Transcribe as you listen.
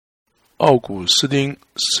奥古斯丁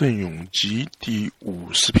圣咏集第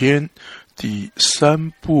50篇第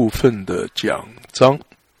3部分的讲章。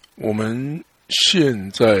我们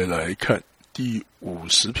现在来看第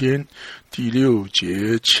50篇第6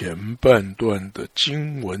节前半段的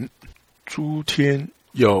经文。诸天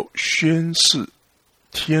要宣示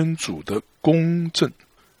天主的公正，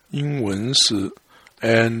英文是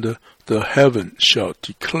And the heaven shall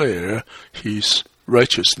declare his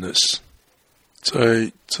righteousness。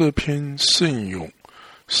 在这篇圣咏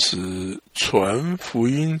使传福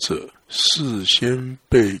音者事先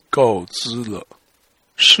被告知了，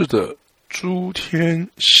是的，诸天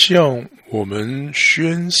向我们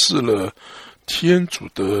宣示了天主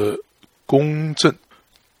的公正。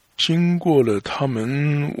经过了他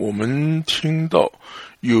们，我们听到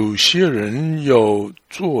有些人要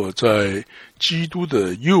坐在基督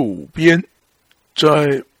的右边。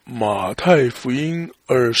在马太福音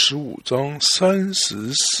25章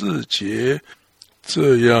34节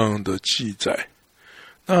这样的记载，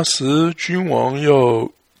那时君王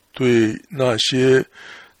要对那些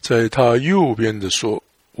在他右边的说，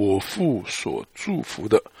我父所祝福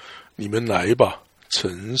的，你们来吧，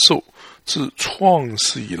承受自创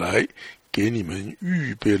世以来给你们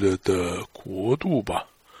预备了的国度吧。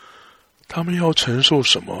他们要承受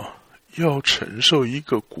什么？要承受一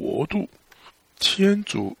个国度。天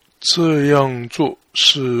主这样做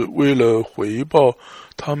是为了回报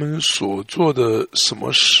他们所做的什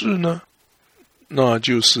么事呢？那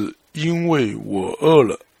就是因为我饿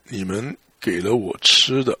了，你们给了我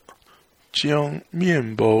吃的，将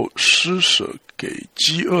面包施舍给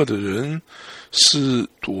饥饿的人，是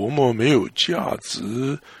多么没有价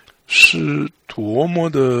值，是多么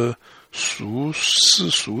的世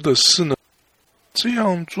俗的事呢？这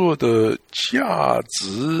样做的价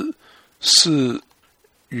值是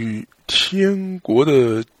与天国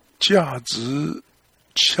的价值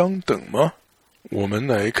相等吗？我们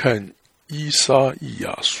来看依撒意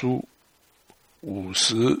亚书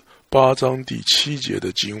58章第7节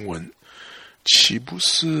的经文，岂不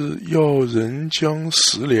是要人将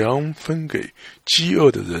食粮分给饥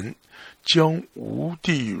饿的人，将无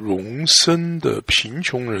地容身的贫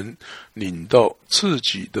穷人领到自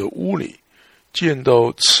己的屋里，见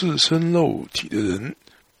到赤身露体的人，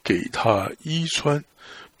给他衣穿，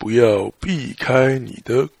不要避开你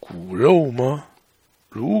的骨肉吗？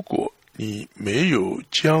如果你没有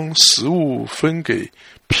将食物分给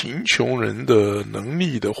贫穷人的能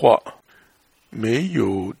力的话，没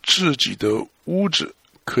有自己的屋子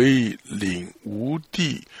可以领无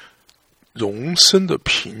地容身的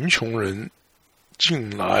贫穷人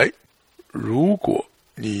进来，如果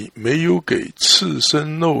你没有给赤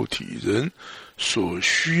身肉体人所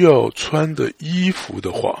需要穿的衣服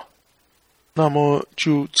的话，那么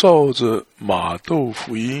就照着马窦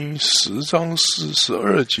福音10章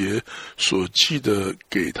42节所记的，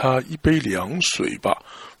给他一杯凉水吧。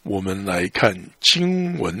我们来看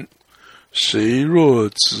经文，谁若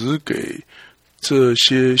只给这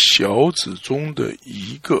些小子中的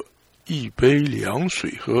一杯凉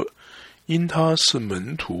水喝，因他是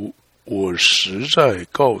门徒，我实在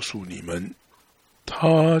告诉你们，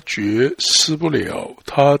他绝失不了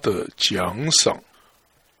他的奖赏。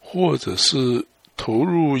或者是投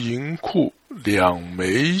入银库2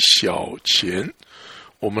枚小钱。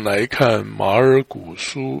我们来看马尔谷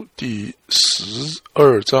书第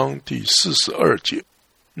12章第42节，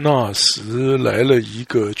那时来了一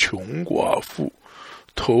个穷寡妇，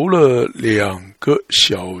投了2个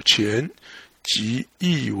小钱及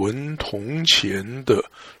1文铜钱的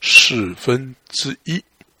1/4。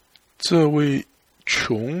这位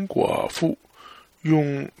穷寡妇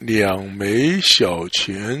用2枚小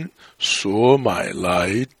钱所买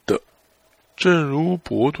来的，正如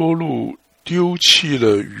伯多禄丢弃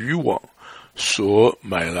了渔网所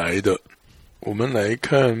买来的。我们来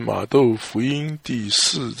看马窦福音第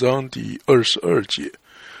4章第22节，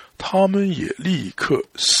他们也立刻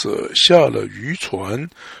舍下了渔船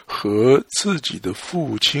和自己的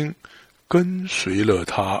父亲，跟随了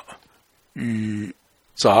他，与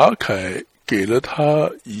杂凯给了他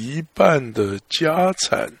1半的家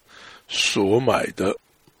产所买的。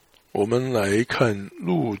我们来看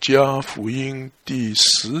路加福音第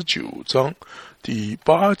19章第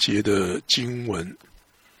8节的经文，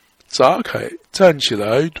杂凯站起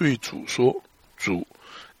来对主说，主，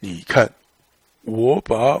你看，我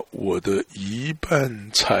把我的1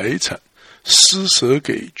半财产施舍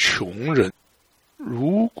给穷人，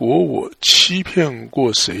如果我欺骗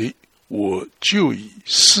过谁，我就以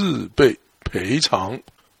4倍赔偿。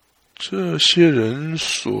这些人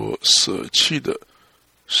所舍弃的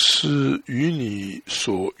是与你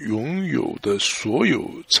所拥有的所有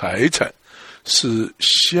财产，是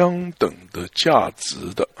相等的价值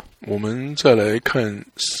的。我们再来看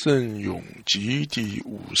圣咏集第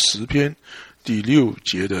50篇第6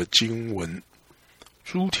节的经文，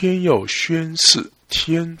诸天要宣示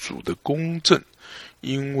天主的公正，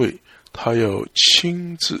因为他要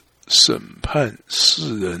亲自审判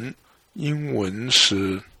世人。英文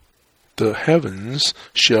是 The heavens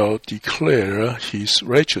shall declare his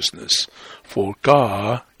righteousness, for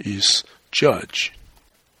God is judge.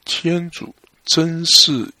 天主真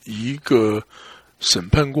是一个审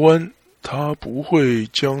判官，他不会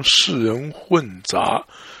将世人混杂，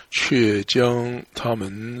却将他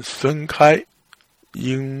们分开。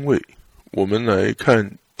因为我们来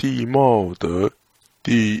看地貌的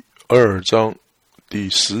第2章第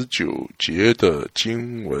19节的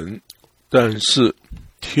经文，但是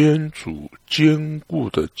天主坚固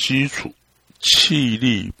的基础，气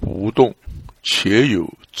力不动，且有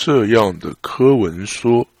这样的科文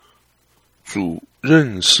说，主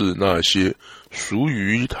认识那些属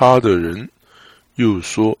于他的人，又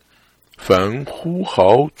说，凡呼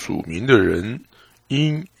号主名的人，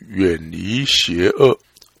应远离邪恶。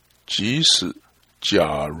即使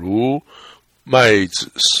假如麦子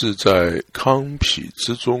是在糠秕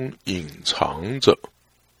之中隐藏着，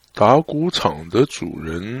打谷场的主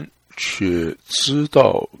人却知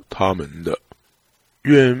道他们的。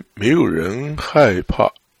愿没有人害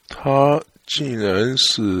怕，他竟然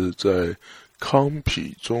是在糠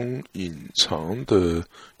秕中隐藏的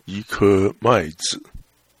一颗麦子。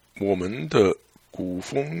我们的鼓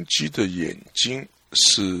风机的眼睛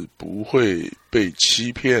是不会被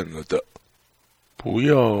欺骗了的。不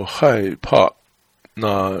要害怕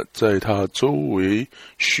那在它周围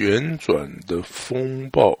旋转的风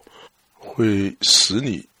暴会使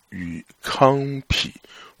你与糠秕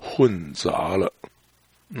混杂了。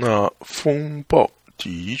那风暴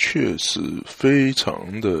的确是非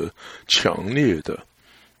常的强烈的，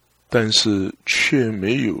但是却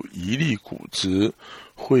没有一粒谷子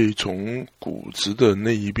会从谷子的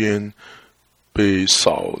那一边被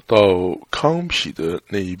扫到糠秕的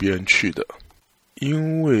那一边去的。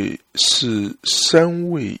因为是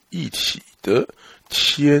三位一体的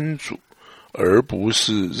天主，而不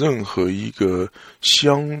是任何一个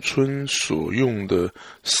乡村所用的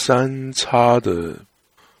三叉的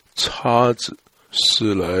叉子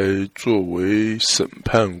是来作为审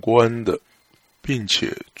判官的，并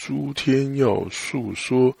且诸天要述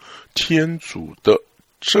说天主的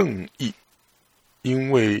正义，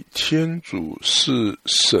因为天主是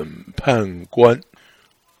审判官，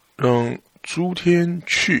让诸天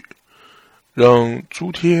去，让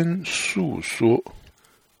诸天述说，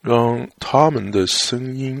让他们的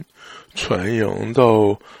声音传扬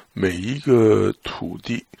到每一个土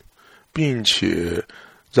地，并且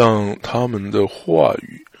让他们的话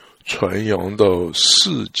语传扬到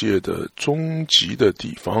世界的终极的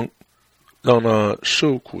地方，让那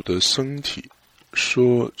受苦的身体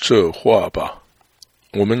说这话吧。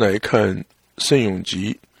我们来看圣咏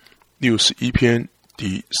集61篇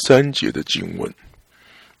第3节的经文，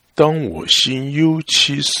当我心忧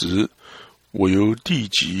戚时，我由地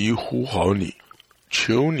极呼号你，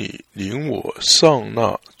求你领我上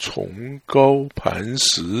那崇高磐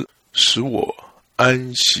石，使我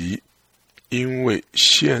安息。因为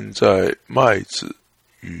现在麦子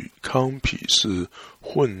与糠秕是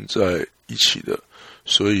混在一起的，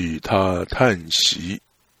所以他叹息。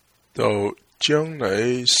到将来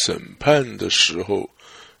审判的时候，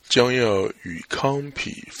将要与糠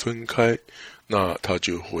秕分开，那他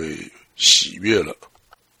就会喜悦了。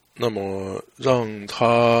那么让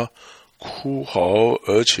他哭嚎，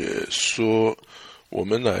而且说，我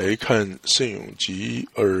们来看圣咏集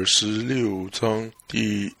26章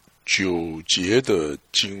第9节的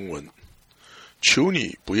经文，求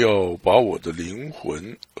你不要把我的灵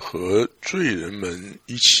魂和罪人们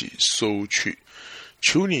一起收去，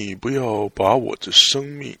求你不要把我的生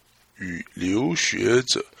命与流血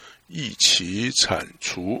者一起铲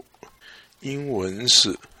除。英文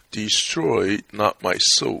是 Destroy not my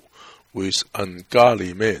soul with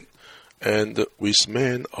ungodly men, and with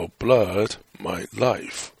men of blood my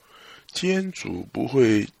life. 天主不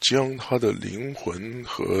会将他的灵魂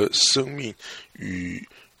和生命与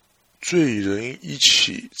罪人一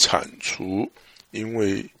起铲除，因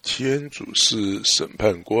为天主是审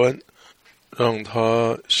判官。让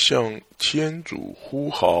他向天主呼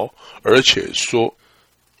号，而且说，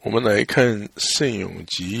我们来看圣咏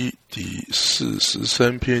集第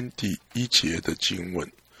43篇第1节的经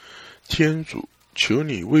文，天主，求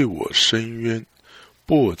你为我伸冤，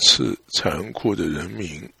驳斥残酷的人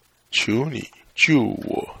民，求你救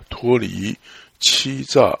我脱离欺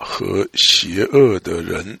诈和邪恶的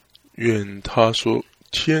人。愿他说，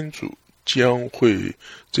天主将会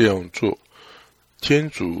这样做，天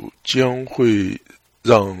主将会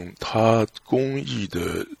让他公义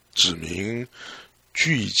的子民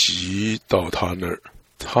聚集到他那儿，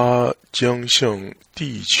他将向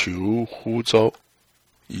地球呼召，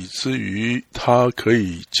以至于他可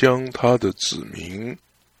以将他的子民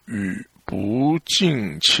与不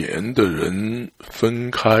敬虔的人分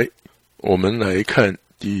开。我们来看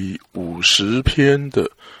第50篇的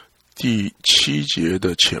第7节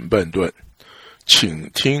的前半段，请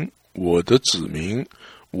听我的子民，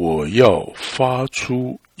我要发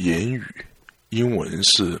出言语。英文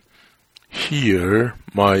是 Hear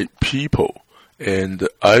my people, and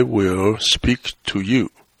I will speak to you.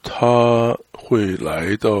 他会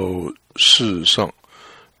来到世上，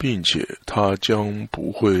并且他将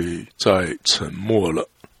不会再沉默了。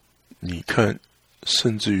你看，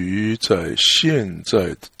甚至于在现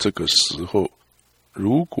在这个时候，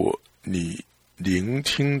如果你聆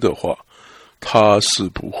听的话，他是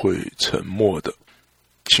不会沉默的。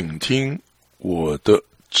请听我的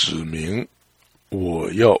子民，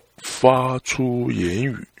我要发出言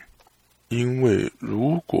语，因为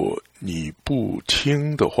如果你不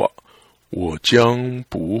听的话，我将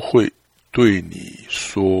不会对你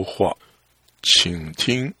说话。请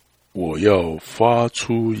听，我要发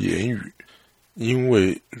出言语，因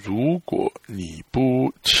为如果你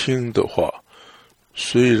不听的话，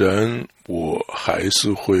虽然我还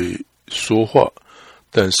是会说话，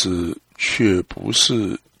但是却不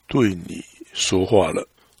是对你说话了。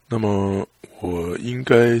那么我应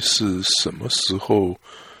该是什么时候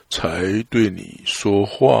才对你说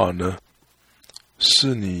话呢？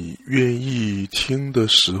是你愿意听的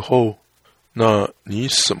时候。那你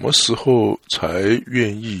什么时候才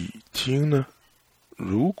愿意听呢？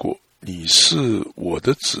如果你是我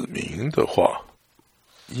的子民的话，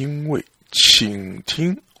因为请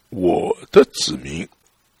听我的子民，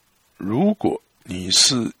如果你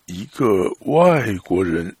是一个外国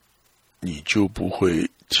人，你就不会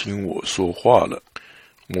听我说话了。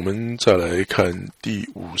我们再来看第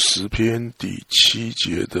50篇第7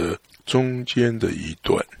节的中间的一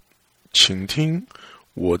段，请听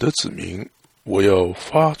我的子民，我要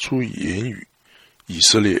发出言语，以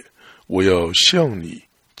色列，我要向你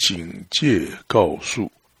警戒告诉。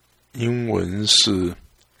英文是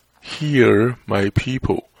Hear my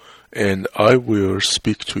people, and I will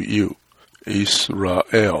speak to you,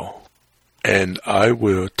 Israel, and I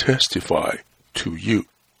will testify to you.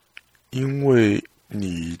 因为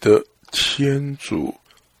你的天主，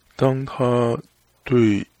当他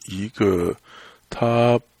对一个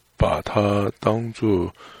他把他当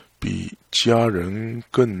作比家人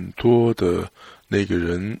更多的那个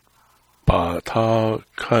人，把他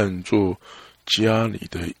看作家里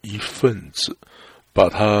的一份子，把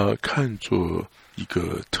他看作一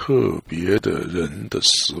个特别的人的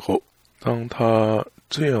时候，当他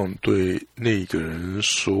这样对那个人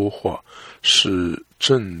说话是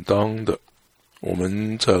正当的。我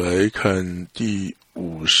们再来看第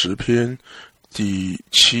50篇第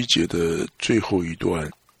7节的最后一段，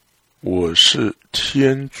我是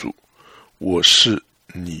天主，我是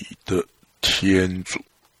你的天主。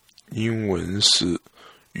英文是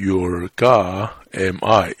Your God am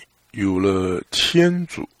I。 有了天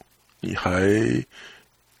主，你还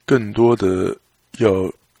更多的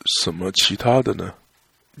要什么其他的呢？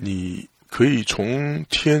你可以从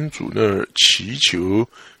天主那儿祈求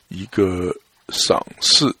一个赏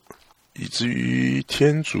赐，以至于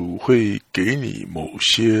天主会给你某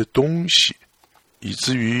些东西，以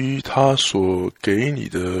至于他所给你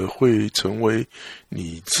的会成为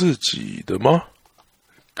你自己的吗？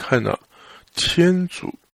看啊，天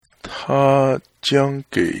主他将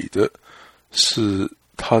给的是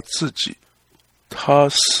他自己，他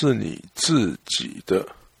是你自己的，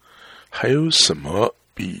还有什么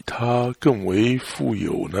比他更为富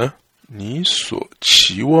有呢？你所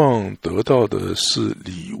期望得到的是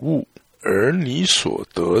礼物，而你所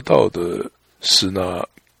得到的是那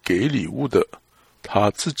给礼物的他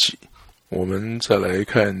自己。我们再来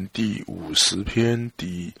看第50篇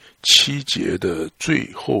第7节的最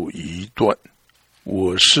后一段，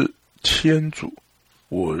我是天主，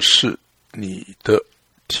我是你的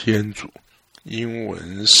天主。英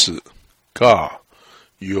文是 God,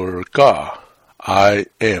 your God, I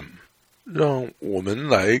am。 让我们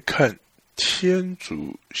来看天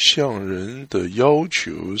主向人的要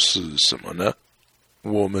求是什么呢？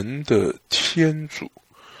我们的天主，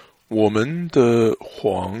我们的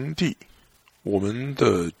皇帝，我们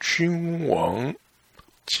的君王，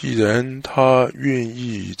既然他愿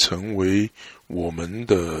意成为我们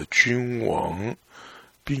的君王，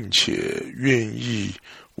并且愿意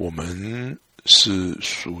我们是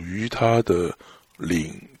属于他的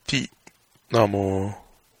领地，那么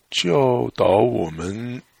教导我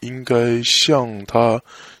们应该向他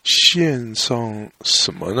献上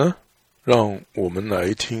什么呢？让我们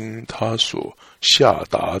来听他所下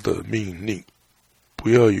达的命令。不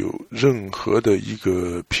要有任何的一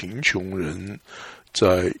个贫穷人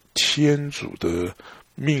在天主的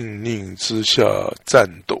命令之下战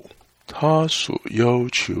斗，他所要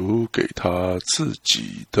求给他自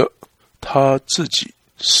己的，他自己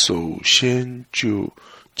首先就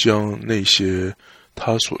将那些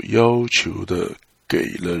他所要求的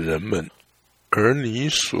给了人们，而你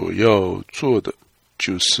所要做的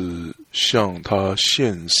就是向他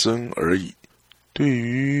献身而已。对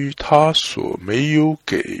于他所没有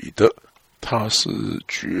给的，他是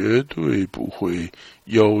绝对不会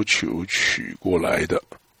要求取过来的，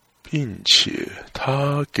并且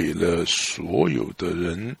他给了所有的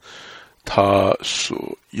人他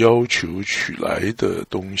所要求取来的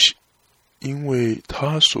东西。因为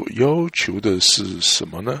他所要求的是什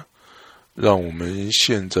么呢？让我们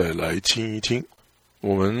现在来听一听。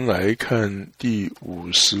我们来看第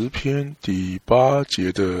50篇第8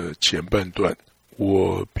节的前半段。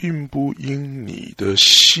我并不因你的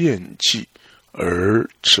献祭而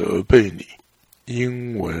责备你。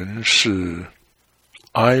英文是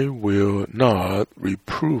I will not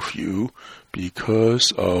reprove you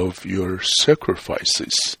because of your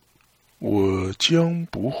sacrifices。我将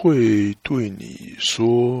不会对你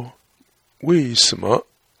说，为什么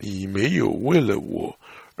你没有为了我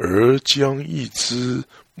而将一只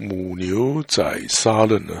母牛宰杀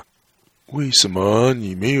了呢？为什么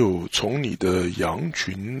你没有从你的羊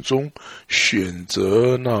群中选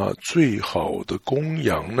择那最好的公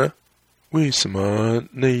羊呢？为什么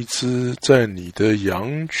那一只在你的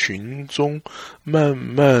羊群中慢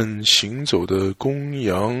慢行走的公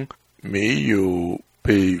羊没有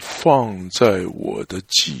被放在我的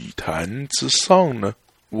祭坛之上呢？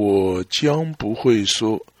我将不会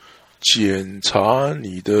说，检查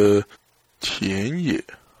你的田野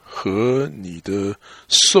和你的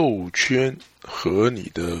兽圈和你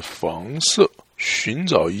的房舍，寻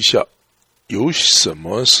找一下有什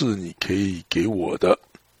么是你可以给我的。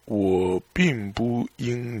我并不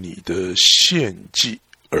因你的献祭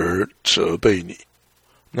而责备你。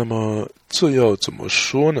那么这要怎么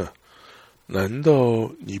说呢？难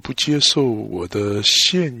道你不接受我的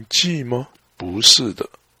献祭吗？不是的。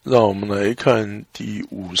让我们来看第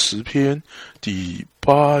50篇第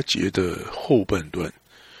8节的后半段。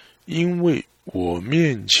因为我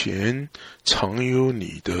面前常有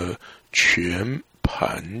你的全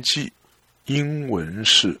盘祭。英文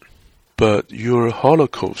是 But your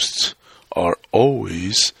holocausts are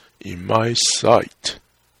always in my sight。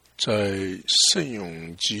 在圣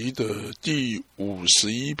咏集的第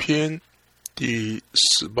51篇第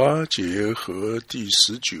18节和第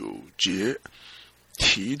19节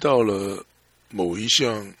提到了某一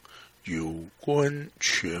项有关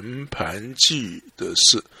全盘祭的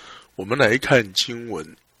事。我们来看经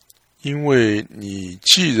文。因为你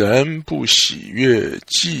既然不喜悦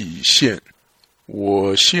祭献，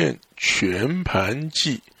我献全盘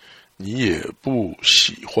祭你也不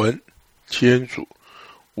喜欢。天主，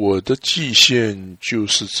我的祭献就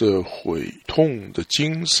是这悔痛的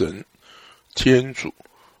精神。天主，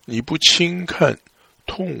你不轻看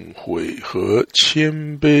痛悔和谦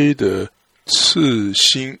卑的赤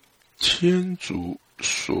心。天主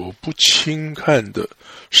所不轻看的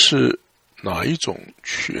是哪一种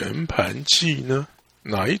全盘祭呢？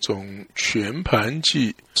哪一种全盘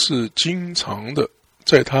祭是经常的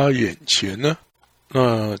在他眼前呢？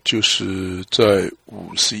那就是在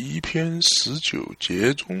51篇19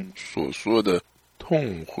节中所说的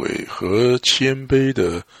痛悔和谦卑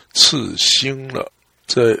的赤心了。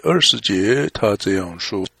在20节他这样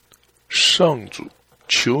说，上主，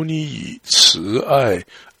求你以慈爱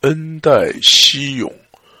恩待西永，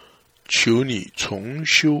求你重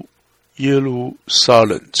修耶路撒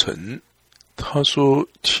冷城。他说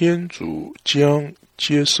天主将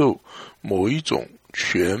接受某一种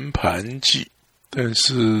全盘祭，但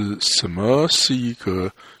是什么是一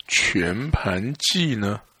个全盘祭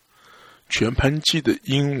呢？全盘祭的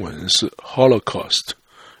英文是 Holocaust，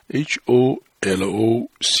 Holocaust，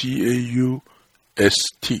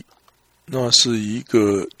 那是一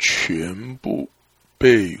个全部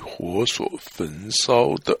被火所焚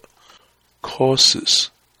烧的。 Causes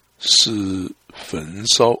是焚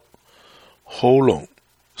烧， Holon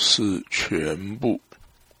是全部，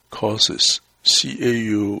 Causes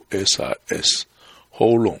C-A-U-S-I-S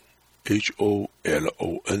Holon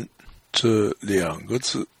H-O-L-O-N 这两个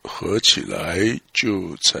字合起来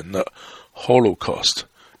就成了 Holocaust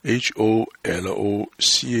H-O-L-O-C-A-U-S-T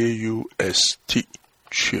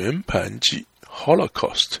全盘祭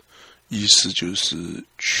Holocaust，意思就是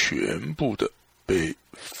全部的被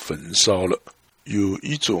焚烧了。有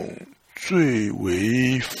一种最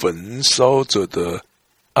为焚烧者的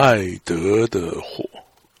爱德的火，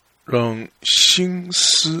让心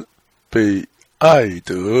思被爱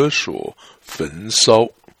德所焚烧，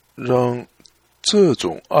让这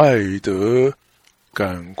种爱德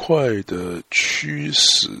赶快的驱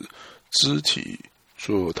使肢体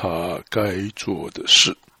做他该做的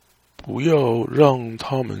事，不要让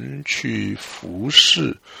他们去服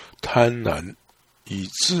侍贪婪，以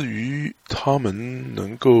至于他们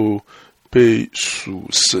能够被属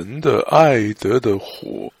神的爱德的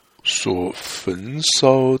火所焚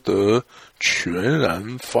烧得全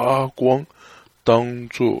然发光，当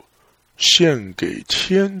作献给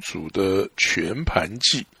天主的全盘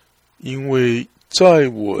祭。因为在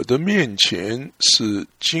我的面前是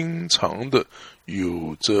经常的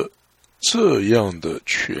有着这样的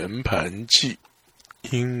全盘祭。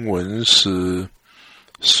英文是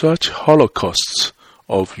Such holocausts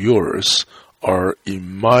of yours are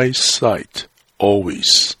in my sight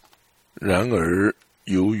always。 然而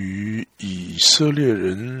由于以色列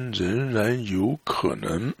人仍然有可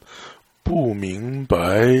能不明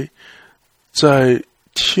白在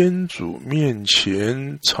天主面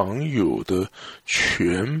前常有的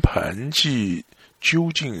全盘祭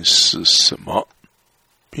究竟是什么，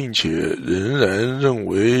并且仍然认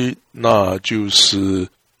为那就是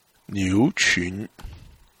牛群、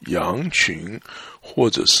羊群或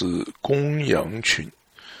者是公羊群，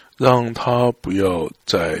让他不要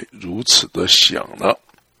再如此的想了。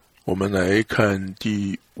我们来看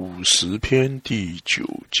第50篇第9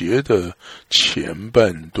节的前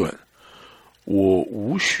半段，我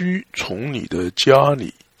无需从你的家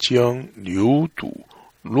里将牛犊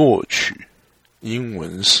掠取。英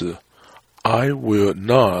文是 I will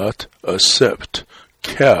not accept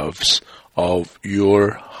calves of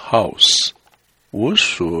your house。 我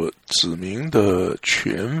所指明的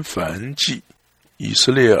全燔祭，以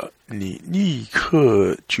色列，你立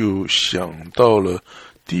刻就想到了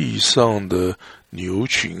地上的牛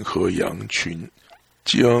群和羊群，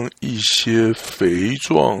将一些肥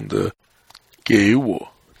壮的给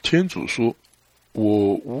我。天主说，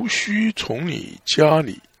我无需从你家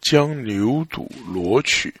里将牛犊掠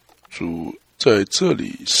取。主在这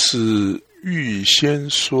里是预先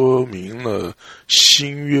说明了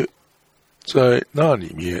新约，在那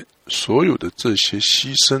里面所有的这些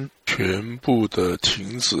牺牲全部的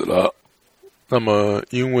停止了。那么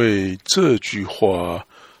因为这句话，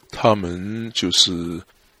他们就是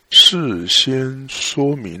事先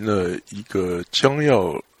说明了一个将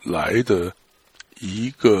要来的一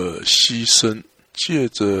个牺牲，借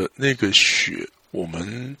着那个血，我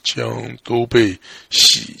们将都被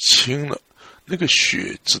洗清了。那个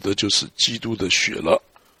血指的就是基督的血了。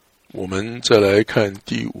我们再来看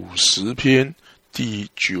第50篇第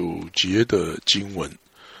9节的经文，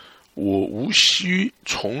我无需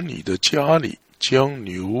从你的家里将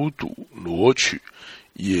牛犊掠取，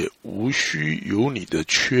也无需由你的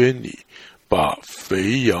圈里把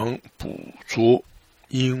肥羊捕捉。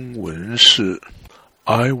英文是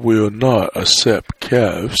I will not accept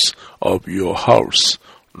calves of your house,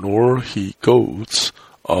 nor he goats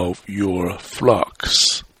of your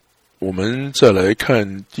flocks。 我们再来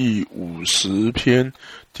看第50篇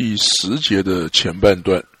第10节的前半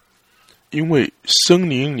段，因为森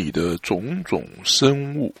林里的种种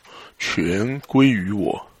生物全归于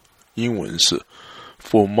我。英文是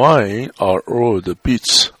For mine are all the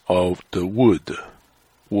beasts of the wood。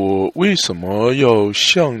 我为什么要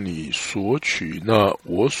向你索取那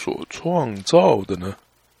我所创造的呢？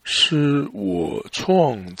是我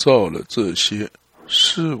创造了这些，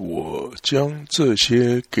是我将这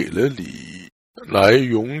些给了你来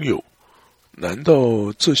拥有。难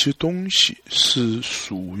道这些东西是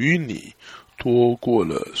属于你多过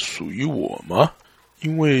了属于我吗？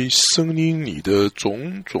因为森林里的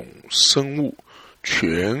种种生物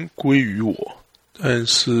全归于我。但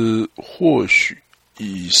是或许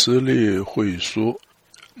以色列会说，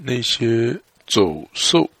那些走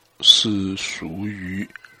兽是属于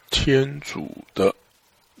天主的，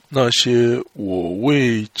那些我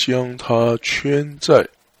未将它圈在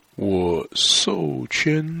我兽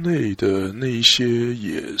圈内的那些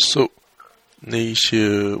野兽，那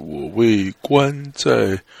些我未关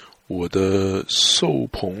在我的兽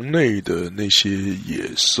棚内的那些野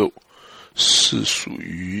兽，是属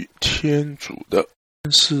于天主的。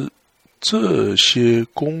但是这些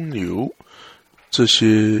公牛、这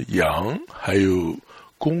些羊还有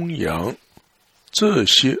公羊，这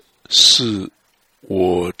些是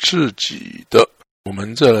我自己的。我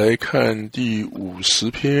们再来看第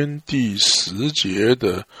50篇第10节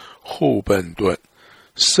的后半段，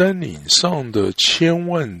山岭上的千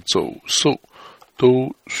万走兽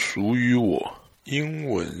都属于我。英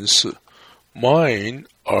文是 Mine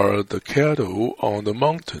are the cattle on the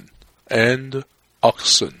mountain and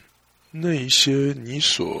oxen。 那些你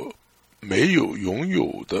所没有拥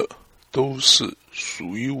有的都是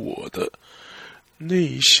属于我的，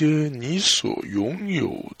那些你所拥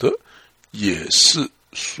有的也是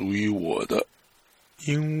属于我的。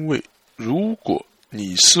因为如果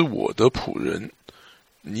你是我的仆人，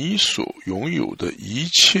你所拥有的一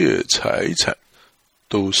切财产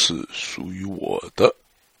都是属于我的。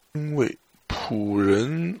因为仆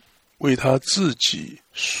人为他自己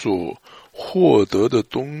所获得的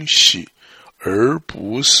东西，而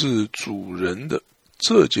不是主人的，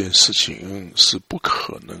这件事情是不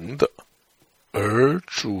可能的。而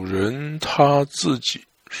主人他自己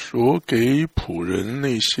所给仆人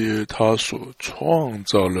那些他所创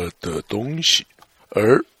造了的东西，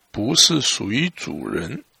而不是属于主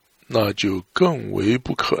人，那就更为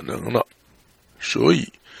不可能了。所以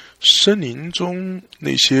森林中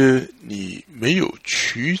那些你没有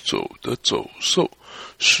取走的走兽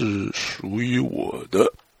是属于我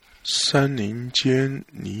的，山林间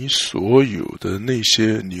你所有的那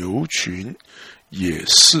些牛群也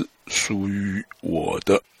是属于我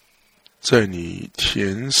的，在你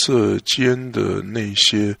田舍间的那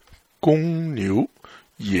些公牛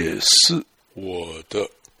也是我的，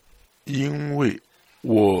因为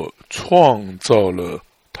我创造了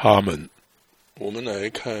他们。我们来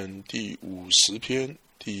看第50篇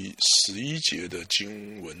第11节的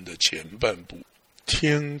经文的前半部。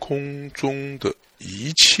天空中的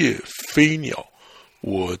一切飞鸟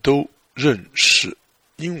我都认识。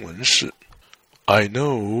英文是 I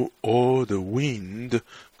know all the winged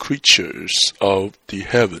creatures of the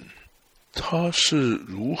heaven。 他是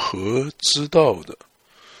如何知道的？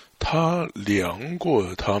他量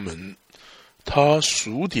过他们，他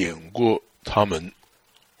数点过他们。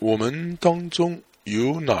我们当中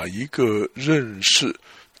有哪一个认识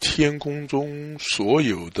天空中所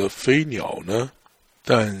有的飞鸟呢？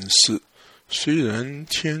但是虽然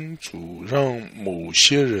天主让某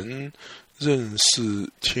些人认识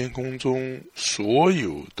天空中所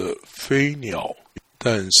有的飞鸟，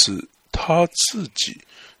但是他自己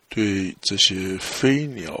对这些飞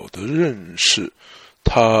鸟的认识，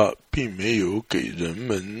他并没有给人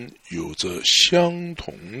们有着相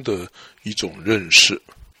同的一种认识。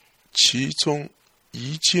其中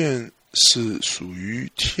一件是属于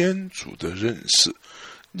天主的认识，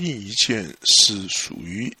另一件是属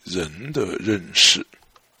于人的认识，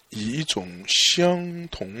以一种相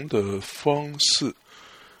同的方式。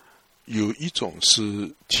有一种是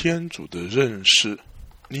天主的认识，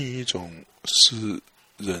另一种是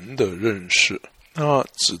人的认识。那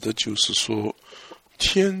指的就是说，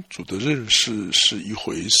天主的认识是一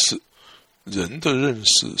回事，人的认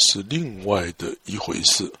识是另外的一回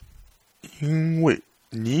事。因为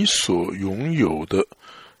你所拥有的，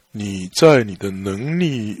你在你的能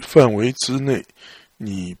力范围之内，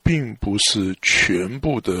你并不是全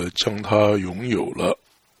部的将它拥有了。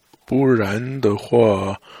不然的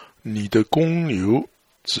话，你的公牛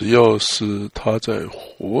只要是它在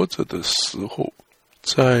活着的时候，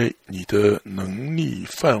在你的能力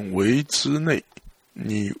范围之内，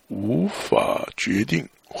你无法决定，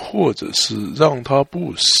或者是让它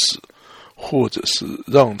不死，或者是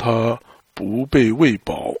让它不被喂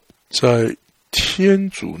饱。在天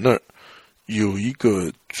主那儿有一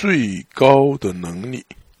个最高的能力，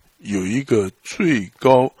有一个最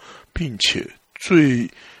高并且最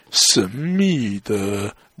神秘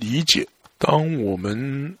的理解。当我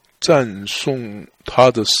们赞颂他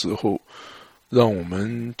的时候，让我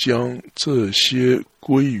们将这些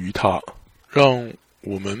归于他，让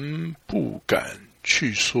我们不敢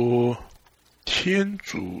去说天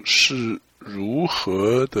主是如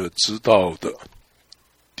何的知道的。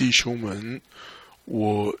弟兄们，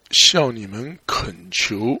我向你们恳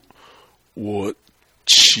求，我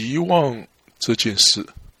期望这件事，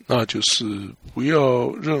那就是不要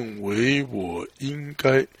认为我应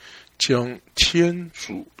该将天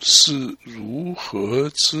主是如何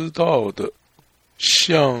知道的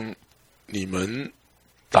向你们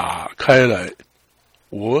打开来。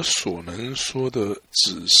我所能说的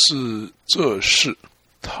只是这事，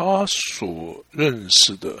他所认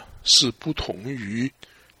识的是不同于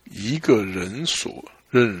一个人所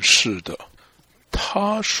认识的，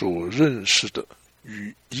他所认识的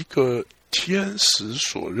与一个天使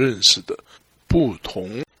所认识的不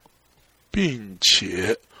同，并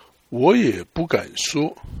且我也不敢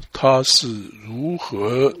说他是如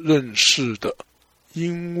何认识的，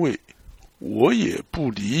因为我也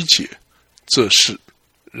不理解这事。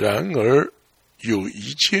然而有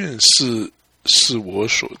一件事是我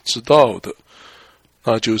所知道的，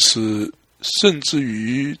那就是甚至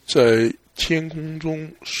于在天空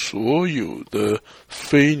中所有的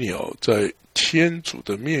飞鸟在天主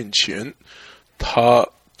的面前，他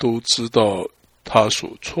都知道他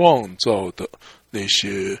所创造的那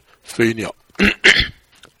些飞鸟。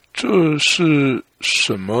这是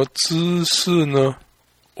什么知识呢？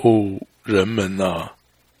人们啊，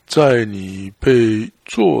在你被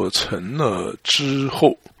做成了之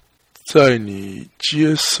后，在你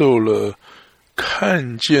接受了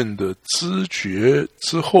看见的知觉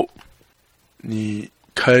之后，你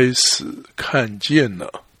开始看见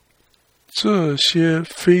了这些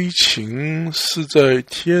飞禽是在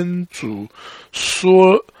天主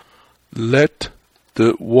说 Let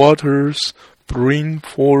the waters bring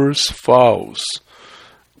forth fowls，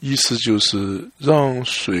 意思就是让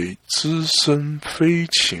水滋生飞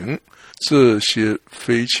禽，这些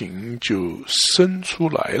飞禽就生出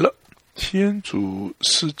来了。天主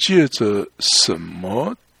是借着什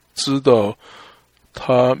么知道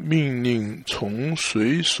他命令从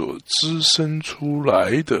水所滋生出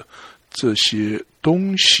来的这些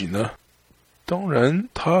东西呢？当然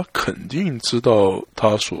他肯定知道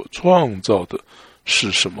他所创造的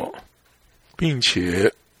是什么，并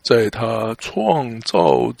且在他创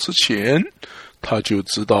造之前他就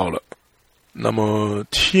知道了。那么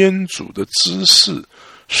天主的知识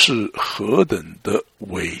是何等的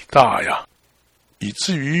伟大呀，以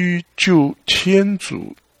至于就天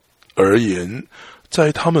主而言，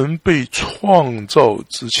在他们被创造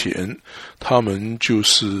之前，他们就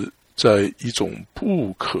是在一种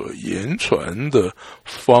不可言传的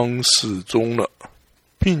方式中了，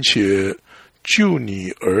并且就你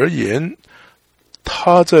而言，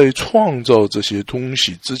他在创造这些东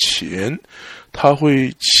西之前，他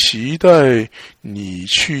会期待你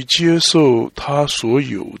去接受他所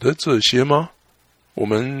有的这些吗？我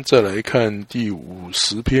们再来看第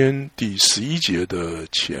50篇第11节的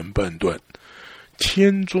前半段，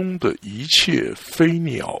天中的一切飞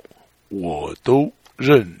鸟我都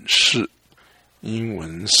认识。英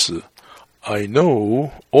文是 I know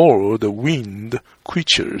all the winged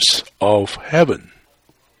creatures of heaven。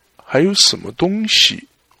 还有什么东西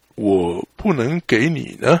我不能给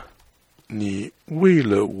你呢？你为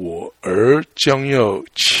了我而将要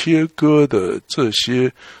切割的这些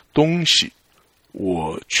东西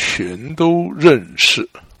我全都认识，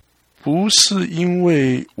不是因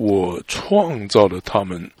为我创造了他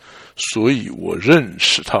们所以我认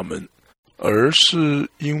识他们，而是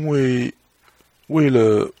因为为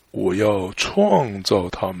了我要创造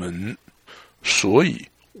他们，所以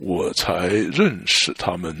我才认识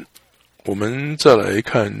他们。我们再来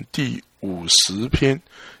看第50篇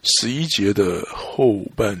11节的后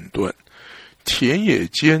半段，田野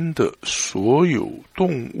间的所有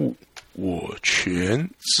动物我全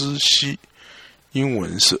知悉。英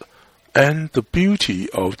文是 And the beauty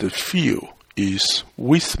of the field is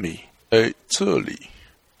with me。 在这里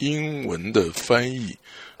英文的翻译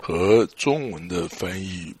和中文的翻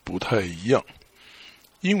译不太一样。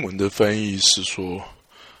英文的翻译是说，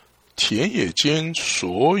田野间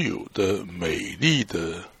所有的美丽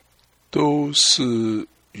的都是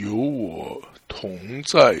有我同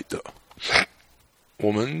在的。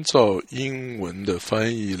我们照英文的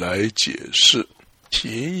翻译来解释，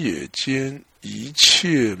田野间一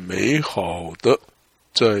切美好的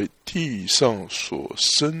在地上所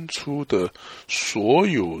生出的所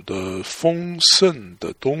有的丰盛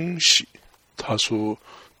的东西，他说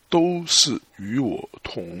都是与我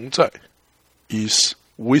同在 is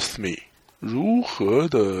with me。 如何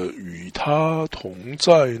的与他同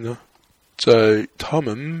在呢？在他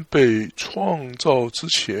们被创造之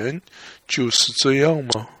前就是这样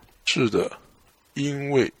吗？是的，因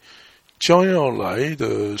为将要来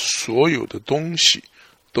的所有的东西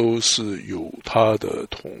都是有他的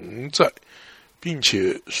同在，并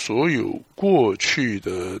且所有过去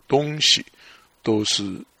的东西都是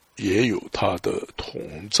也有他的同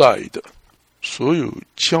在的。所有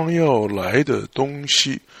将要来的东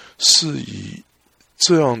西是以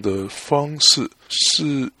这样的方式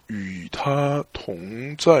是与他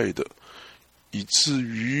同在的，以至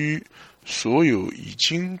于所有已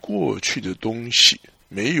经过去的东西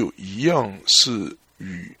没有一样是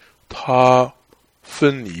与他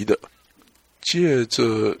分离的。借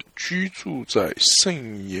着居住在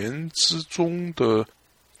圣言之中的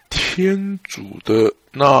天主的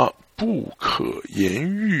那不可言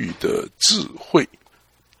喻的智慧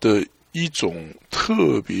的一种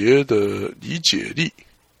特别的理解力，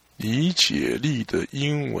理解力的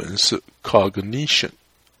英文是 cognition，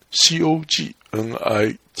 C-O-G-N-I-T-I-O-N。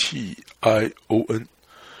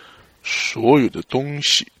 所有的东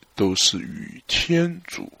西都是与天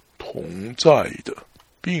主同同在的，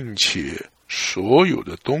并且所有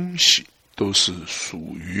的东西都是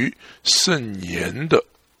属于圣言的。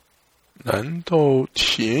难道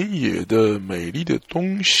田野的美丽的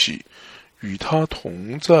东西与他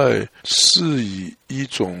同在是以一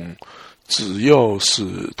种只要是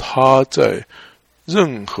他在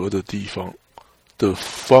任何的地方的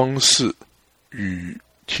方式与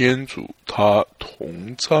天主他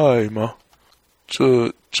同在吗？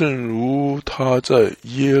这正如他在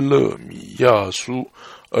耶勒米亚书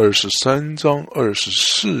23章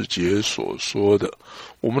24节所说的。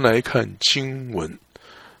我们来看经文，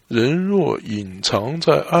人若隐藏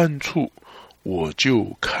在暗处，我就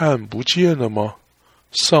看不见了吗？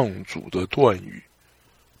上主的断语。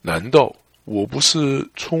难道我不是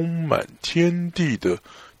充满天地的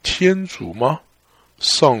天主吗？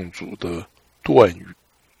上主的断语。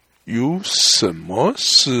有什么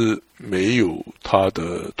是没有他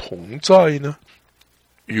的同在呢？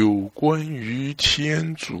有关于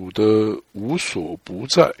天主的无所不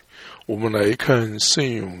在，我们来看圣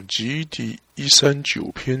咏集第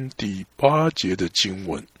139篇第8节的经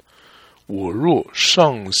文。我若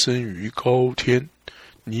上升于高天，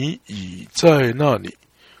你已在那里；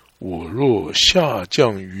我若下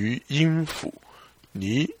降于阴府，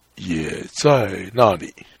你也在那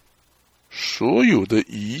里。所有的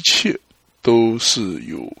一切都是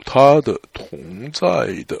有他的同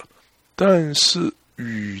在的，但是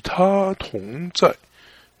与他同在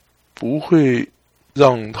不会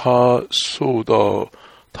让他受到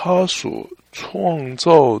他所创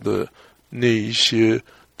造的那一些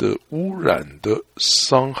的污染的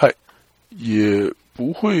伤害，也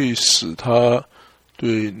不会使他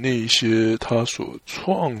对那些他所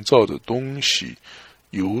创造的东西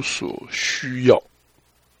有所需要。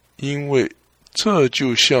因为这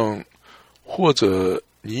就像或者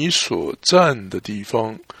你所站的地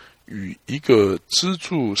方与一个支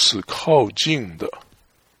柱是靠近的，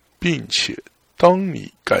并且当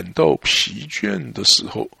你感到疲倦的时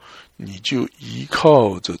候，你就依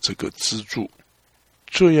靠着这个支柱，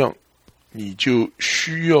这样你就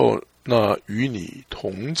需要那与你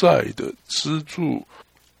同在的支柱，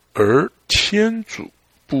而天主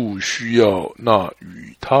不需要那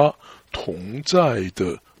与他同在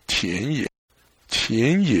的田野，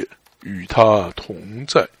田野与他同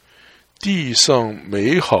在，地上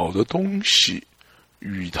美好的东西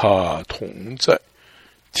与他同在，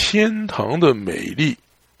天堂的美丽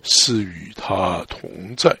是与他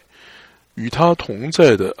同在，与他同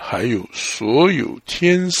在的还有所有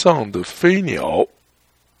天上的飞鸟，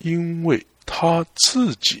因为他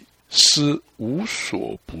自己是无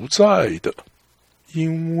所不在的。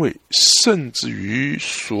因为甚至于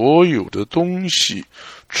所有的东西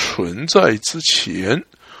存在之前，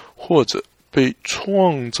或者被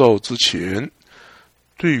创造之前，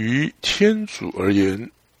对于天主而言，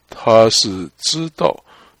他是知道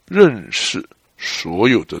认识所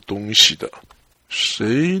有的东西的。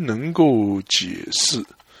谁能够解释，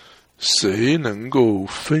谁能够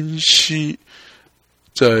分析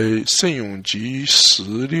在圣咏集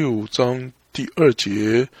16章第2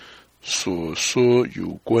节所说有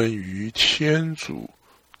关于天主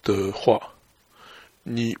的话？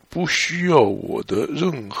你不需要我的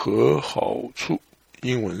任何好处，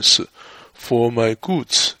英文是 For my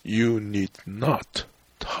goods you need not。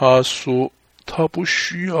 他说他不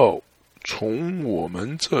需要从我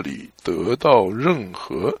们这里得到任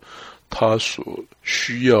何他所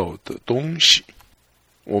需要的东西。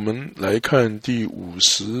我们来看第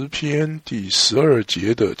50篇第12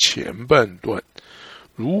节的前半段。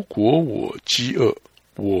如果我饥饿，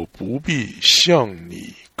我不必向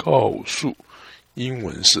你告诉。英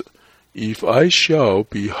文是 If I shall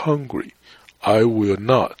be hungry, I will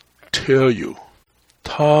not tell you。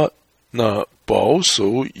 他那保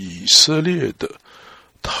守以色列的，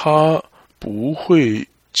他不会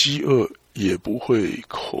饥饿，也不会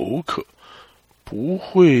口渴，不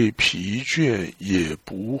会疲倦，也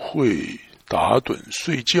不会打盹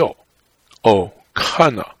睡觉。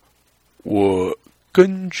看啊，我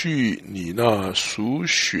根据你那属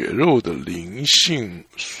血肉的灵性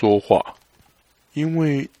说话。因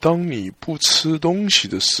为当你不吃东西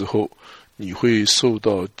的时候，你会受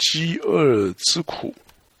到饥饿之苦。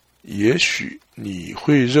也许你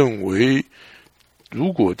会认为，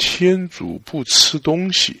如果天主不吃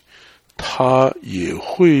东西，他也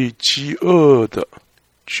会饥饿的。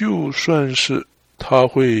就算是他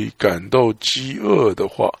会感到饥饿的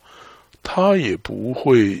话，他也不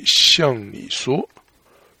会向你说。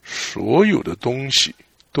所有的东西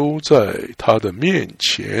都在他的面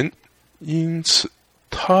前，因此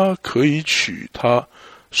他可以取他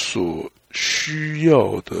所需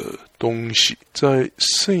要的东西。在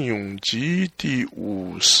圣咏集第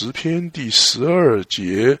50篇第12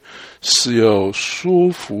节，是要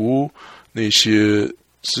说服那些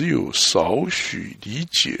只有少许理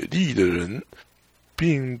解力的人，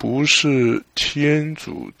并不是天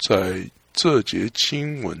主在这节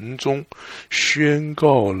经文中宣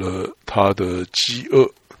告了他的饥饿。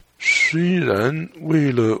虽然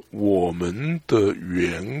为了我们的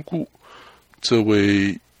缘故，这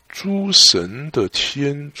位诸神的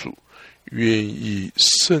天主愿意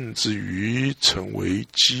甚至于成为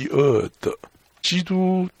饥饿的。基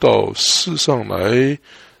督到世上来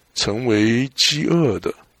成为饥饿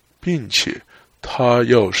的，并且他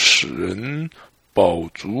要使人饱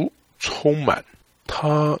足充满。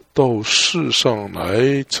他到世上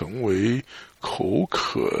来成为口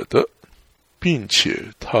渴的，并且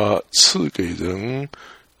他赐给人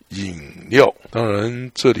饮料。当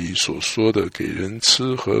然这里所说的给人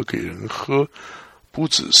吃和给人喝，不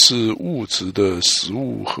只是物质的食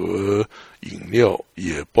物和饮料，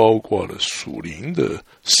也包括了属灵的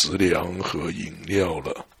食粮和饮料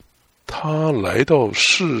了。他来到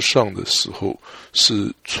世上的时候，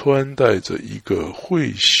是穿戴着一个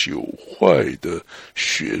会朽坏的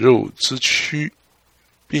血肉之躯，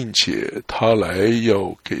并且他来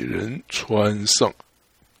要给人穿上。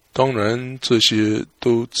当然这些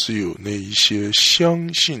都只有那一些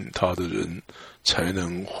相信他的人才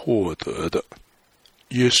能获得的。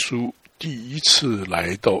耶稣第一次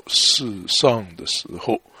来到世上的时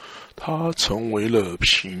候，他成为了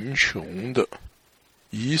贫穷的，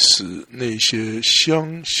以使那些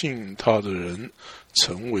相信他的人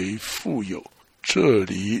成为富有。这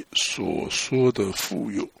里所说的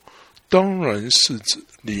富有，当然是指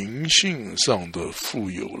灵性上的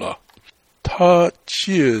富有了。他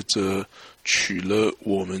借着取了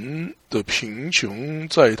我们的贫穷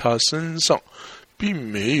在他身上，并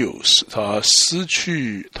没有使他失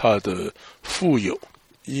去他的富有，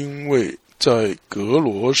因为在格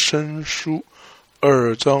罗申书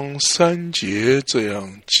2章3节这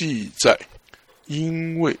样记载，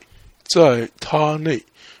因为在他内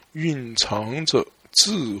蕴藏着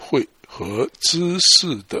智慧和知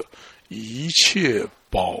识的一切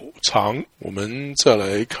宝藏。我们再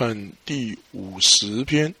来看第50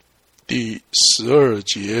篇第12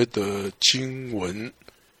节的经文，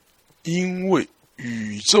因为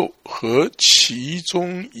宇宙和其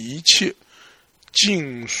中一切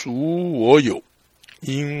尽属我有。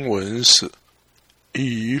英文是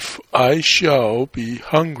If I shall be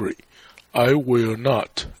hungry, I will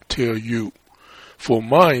not tell you, for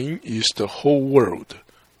mine is the whole world,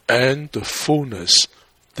 and the fullness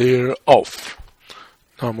thereof.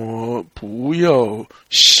 那么不要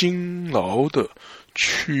辛劳的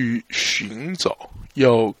去寻找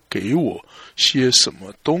要给我些什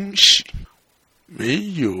么东西，没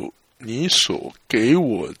有你所给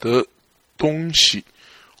我的东西，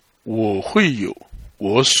我会有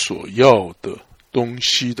我所要的东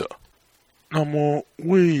西的。那么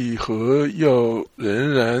为何要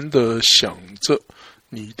仍然的想着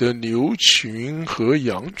你的牛群和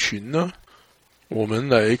羊群呢？我们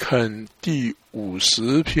来看第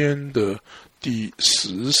50篇的第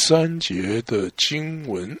13节的经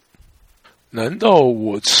文，难道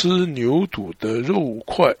我吃牛犊的肉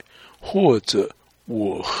块，或者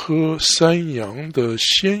我喝山羊的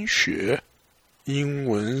鲜血？英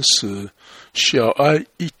文是 Shall I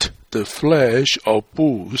eat the flesh of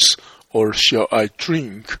bulls, or shall I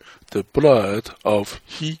drink the blood of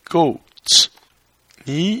he-goats?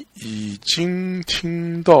 你已经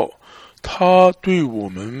听到他对我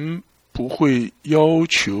们不会要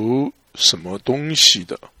求什么东西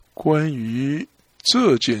的。关于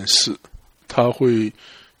这件事，他会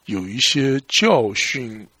有一些教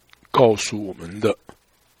训告诉我们的。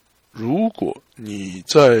如果你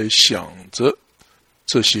在想着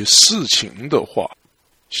这些事情的话，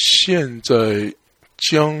现在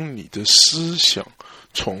将你的思想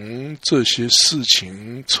从这些事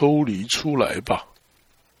情抽离出来吧，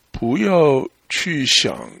不要去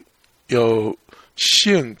想要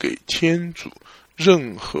献给天主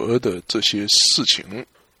任何的这些事情。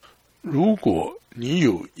如果你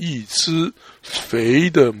有一只肥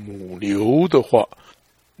的母牛的话，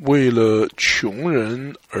为了穷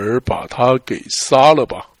人而把它给杀了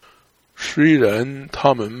吧，虽然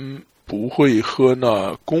他们不会喝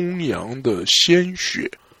那公羊的鲜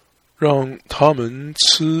血，让他们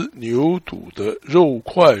吃牛犊的肉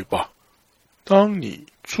块吧。当你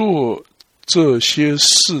做这些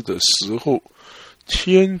事的时候，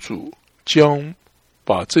天主将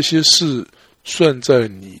把这些事算在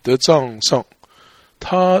你的账上。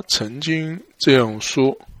他曾经这样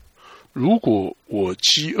说，如果我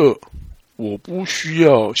饥饿，我不需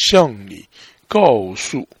要向你告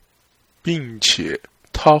诉，并且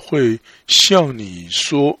他会向你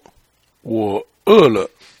说，我饿了，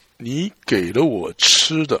你给了我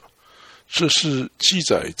吃的。这是记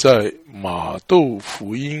载在马窦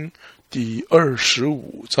福音第25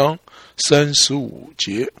章35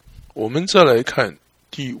节。我们再来看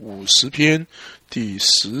第50篇第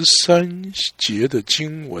13节的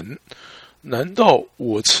经文。难道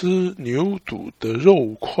我吃牛肚的肉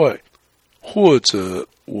块，或者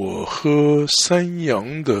我喝山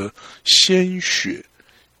羊的鲜血？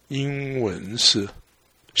英文是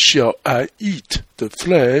Shall I eat the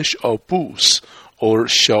flesh of bulls, or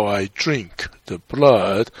shall I drink the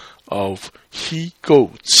blood of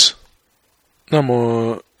he-goats? 那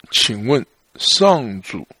么请问上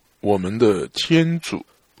主，我们的天主，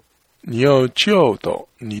你要教导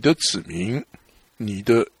你的子民，你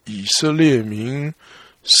的以色列民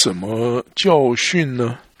什么教训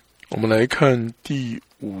呢？我们来看第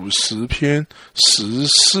50篇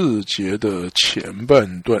14节的前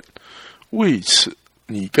半段。为此，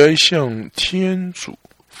你该向天主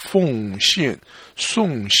奉献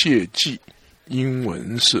颂谢祭。英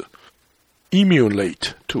文是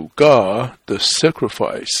Emulate to God the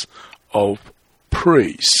sacrifice of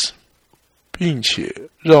praise， 并且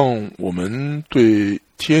让我们对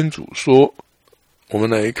天主说。我们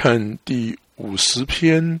来看第50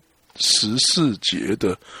篇14节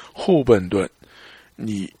的后半段。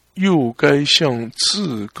你又该向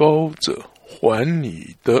至高者还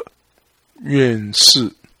你的愿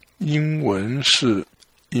誓。英文是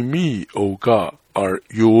In me, O God, are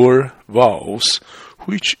your vows,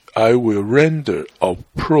 which I will render of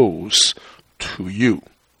praise to you。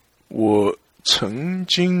 我曾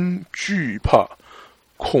经惧怕，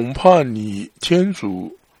恐怕你天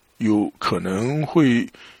主有可能会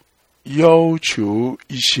要求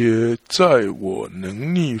一些在我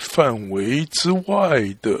能力范围之外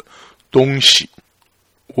的东西。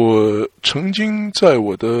我曾经在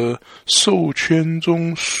我的兽圈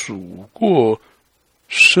中数过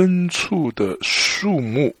牲畜的数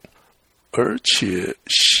目，而且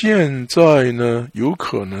现在呢，有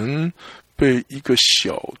可能被一个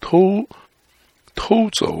小偷偷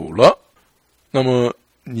走了。那么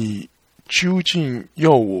你究竟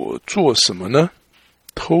要我做什么呢？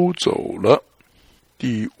偷走了。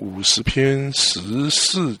第50篇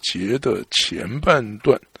14节的前半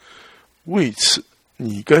段。为此，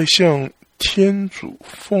你该向天主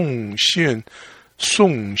奉献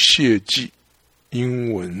颂谢祭。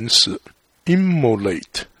英文是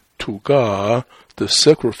Immolate to God the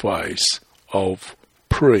sacrifice of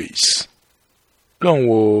praise。 让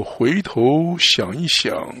我回头想一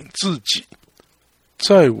想自己，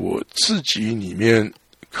在我自己里面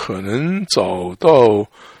可能找到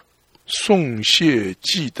颂谢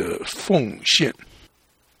祭的奉献，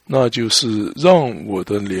那就是让我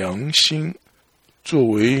的良心作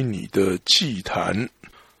为你的祭坛。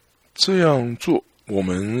这样做我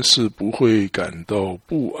们是不会感到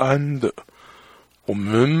不安的。我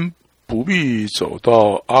们不必走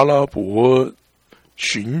到阿拉伯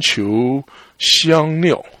寻求香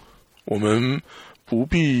料，我们不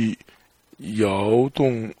必摇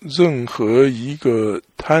动任何一个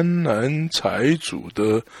贪婪财主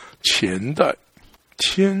的钱袋。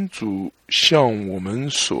天主向我们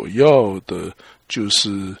所要的就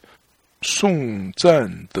是颂赞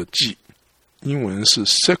的祭，英文是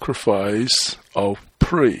Sacrifice of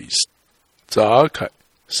Praise。 匝凯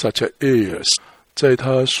Zacchaeus 在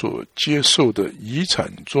他所接受的遗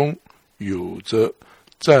产中有着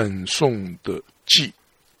赞颂的祭，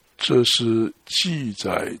这是记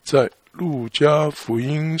载在路加福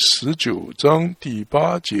音19章第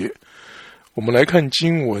8节。我们来看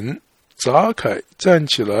经文。匝凯站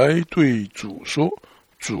起来对主说，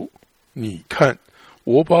主，你看，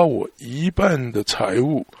我把我一半的财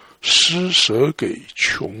物施舍给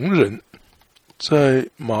穷人。在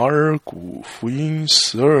马尔谷福音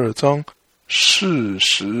12章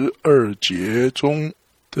42节中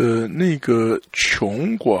的那个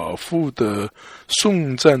穷寡妇的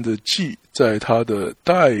颂赞的祭在他的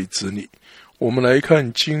袋子里。我们来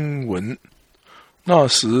看经文。那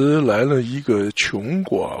时来了一个穷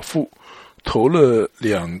寡妇，投了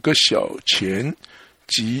2个小钱，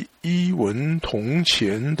即1文铜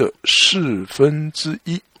钱的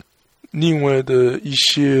1/4。另外的一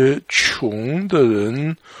些穷的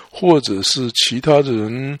人或者是其他的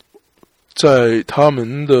人，在他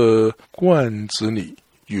们的罐子里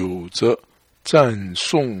有着赞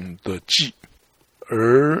颂的祭，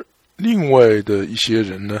而另外的一些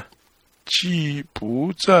人呢，既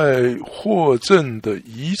不在获赠的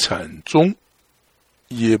遗产中，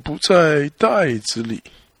也不在袋子里，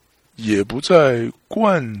也不在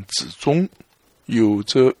罐子中有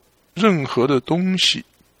着任何的东西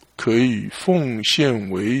可以奉献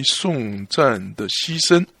为颂赞的牺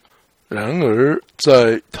牲，然而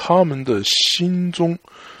在他们的心中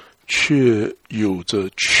却有着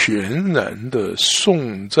全然的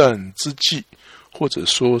颂赞之祭，或者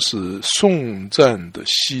说是颂赞的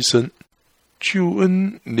牺牲。救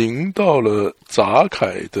恩临到了杂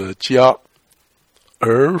凯的家，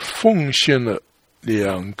而奉献了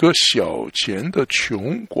2个小钱的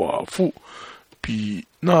穷寡妇比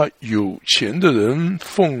那有钱的人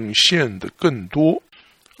奉献的更多。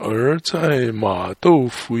而在马窦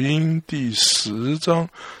福音第10章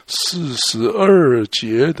42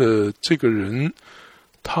节的这个人，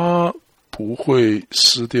他不会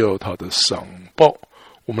失掉他的赏报。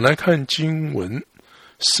我们来看经文，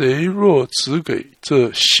谁若只给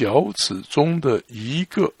这小子中的一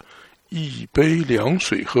个1杯凉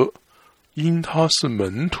水喝，因他是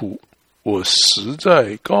门徒，我实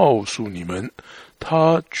在告诉你们，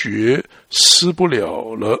他绝失不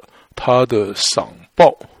了了他的赏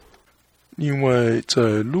报。另外在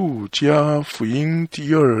路加福音第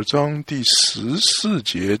2章第14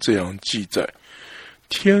节这样记载，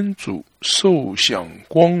天主受享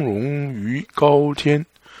光荣于高天，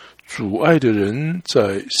主爱的人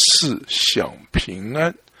在世享平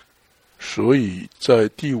安。所以在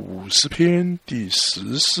第50篇第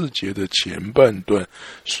14节的前半段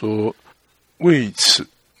说，为此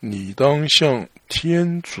你当向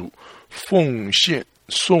天主奉献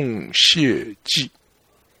颂谢祭，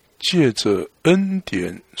借着恩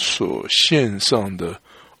典所献上的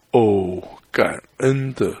感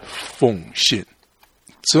恩的奉献。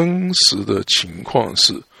真实的情况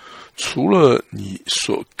是，除了你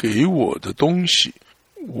所给我的东西，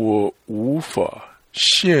我无法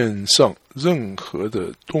献上任何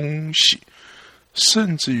的东西，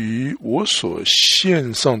甚至于我所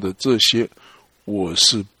献上的这些，我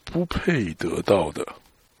是不配得到的，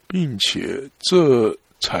并且这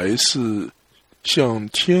才是向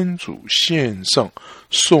天主献上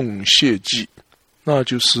颂谢祭，那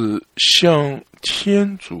就是向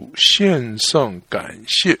天主献上感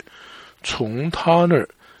谢。从他那儿，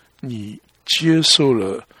你接受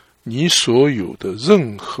了你所有的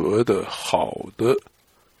任何的好的，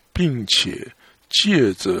并且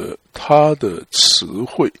借着他的慈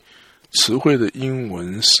惠，慈惠的英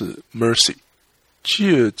文是 mercy，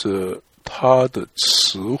 借着他的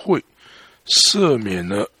慈惠赦免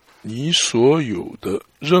了你所有的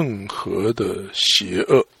任何的邪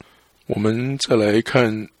恶。我们再来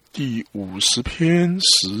看第50篇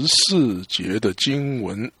14节的经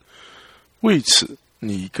文，为此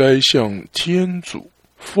你该向天主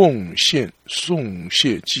奉献颂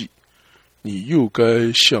谢祭，你又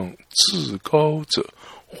该向至高者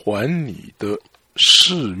还你的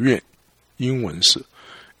誓愿。英文是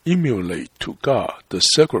Emulate to God the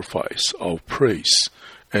sacrifice of praise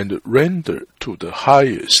and render to the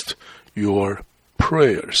highest your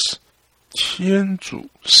prayers。 天主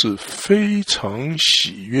是非常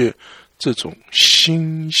喜悦这种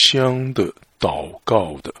馨香的祷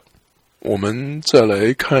告的。我们再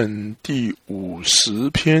来看第50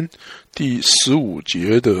篇第15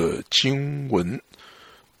节的经文，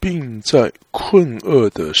并在困厄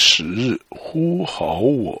的时日呼号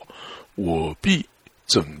我，我必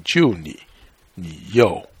拯救你，你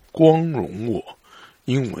要光荣我。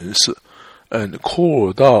英文是 And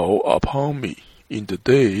call thou upon me in the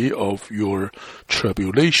day of your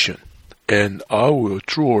tribulation, and I will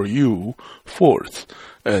draw you forth,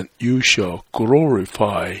 and you shall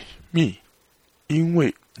glorify me。 因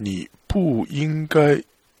为你不应该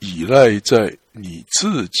依赖在你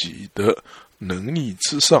自己的能力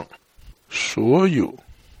之上，所有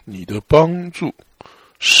你的帮助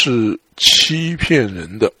是欺骗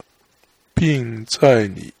人的，并在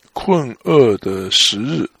你困厄的时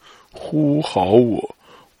日呼号我，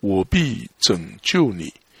我必拯救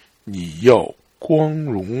你，你要光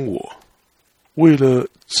荣我。为了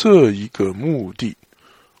这一个目的，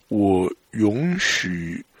我允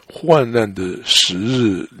许患难的时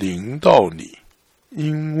日临到你，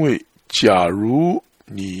因为假如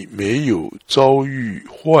你没有遭遇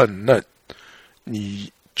患难，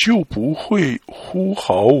你就不会呼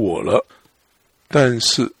号我了。但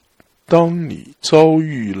是当你遭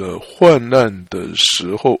遇了患难的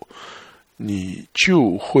时候，你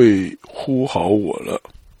就会呼号我了，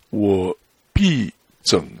我必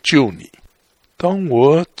拯救你。当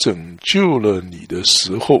我拯救了你的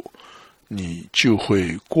时候，你就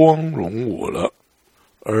会光荣我了，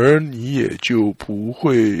而你也就不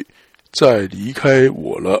会再离开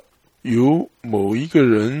我了。有某一个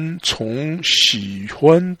人从喜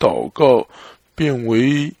欢祷告变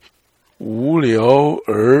为无聊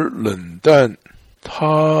而冷淡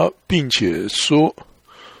他，并且说，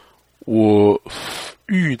我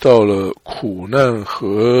遇到了苦难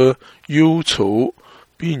和忧愁，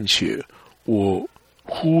并且我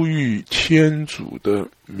呼吁天主的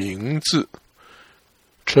名字。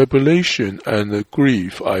Tribulation and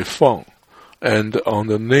grief I found, and on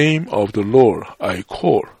the name of the Lord I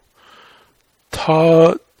call.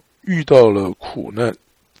 他遇到了苦难，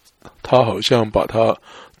他好像把它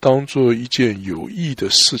当作一件有益的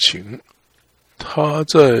事情。他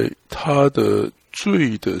在他的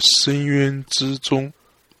罪的深渊之中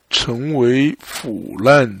成为腐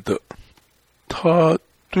烂的，他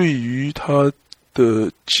对于他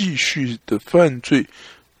的继续的犯罪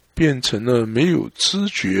变成了没有知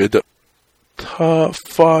觉的。他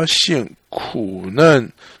发现苦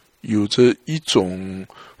难有着一种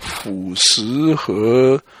腐蚀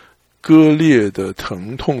和割裂的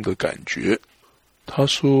疼痛的感觉。他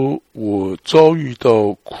说，我遭遇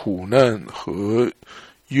到苦难和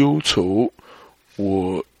忧愁，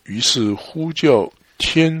我于是呼叫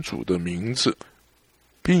天主的名字，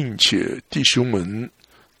并且弟兄们，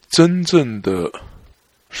真正的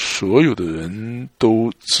所有的人都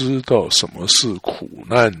知道什么是苦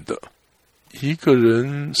难的。一个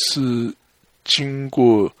人是经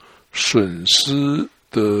过损失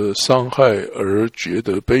的伤害而觉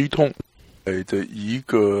得悲痛的，一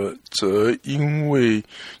个则因为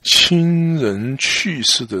亲人去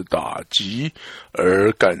世的打击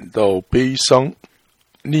而感到悲伤，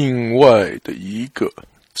另外的一个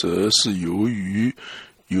则是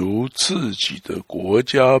由自己的国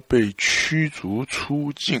家被驱逐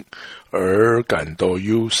出境而感到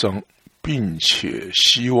忧伤，并且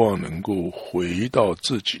希望能够回到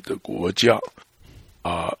自己的国家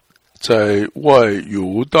在外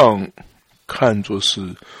游荡看作是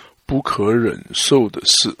不可忍受的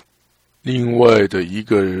事。另外的一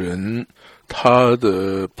个人，他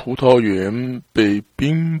的葡萄园被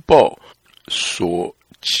冰雹所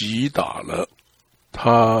击打了，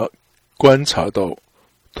他观察到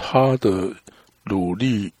他的努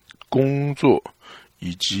力工作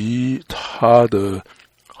以及他的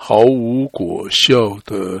毫无果效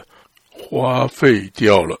的花费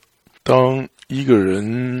掉了。当一个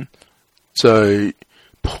人在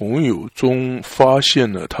朋友中发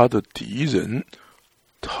现了他的敌人，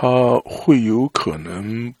他会有可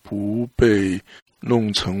能不被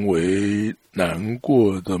弄成为难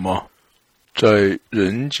过的吗？在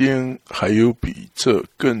人间还有比这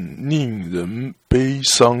更令人悲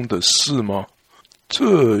伤的事吗？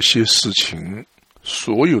这些事情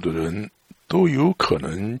所有的人都有可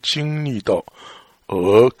能经历到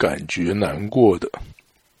而感觉难过的，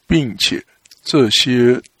并且这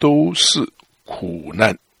些都是苦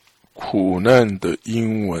难。苦难的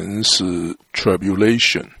英文是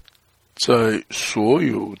tribulation。 在所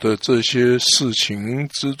有的这些事情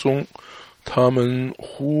之中，他们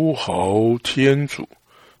呼号天主，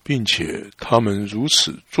并且他们如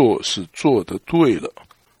此做是做得对了，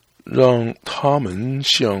让他们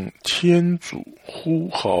向天主呼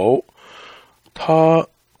号，他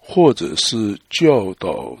或者是教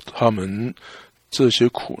导他们这些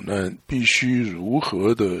苦难必须如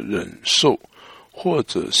何的忍受，或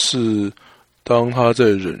者是当他在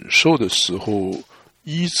忍受的时候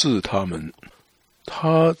医治他们。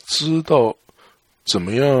他知道怎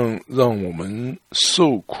么样让我们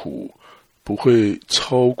受苦不会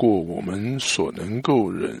超过我们所能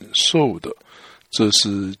够忍受的。这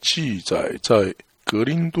是记载在格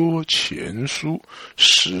林多前书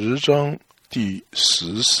10章第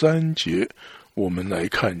13节。我们来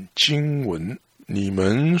看经文，你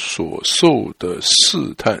们所受的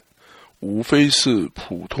试探无非是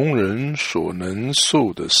普通人所能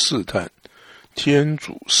受的试探，天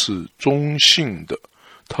主是忠信的，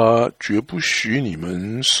他绝不许你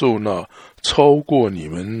们受那超过你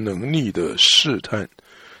们能力的试探。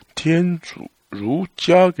天主如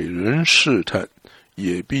加给人试探，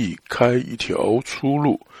也必开一条出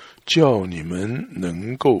路，叫你们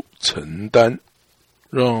能够承担。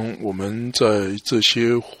让我们在这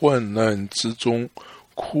些患难之中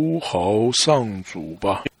哭嚎上主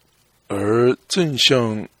吧。而正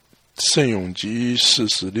像圣咏集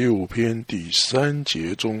46篇第3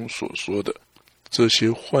节中所说的，这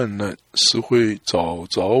些患难是会找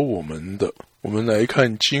着我们的。我们来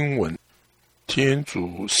看经文，天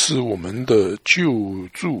主是我们的救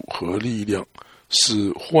助和力量，是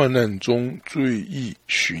患难中最易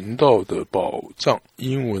寻到的保障。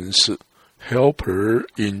英文是 Helper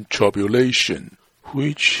in tribulation,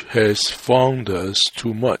 which has found us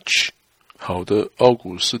too much。 好的，奥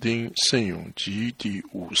古斯丁圣咏集第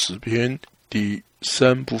50篇第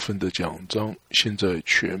3部分的讲章现在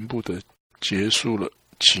全部的结束了。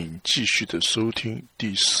请继续的收听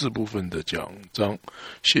第4部分的讲章。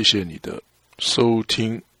谢谢你的收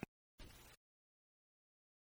听。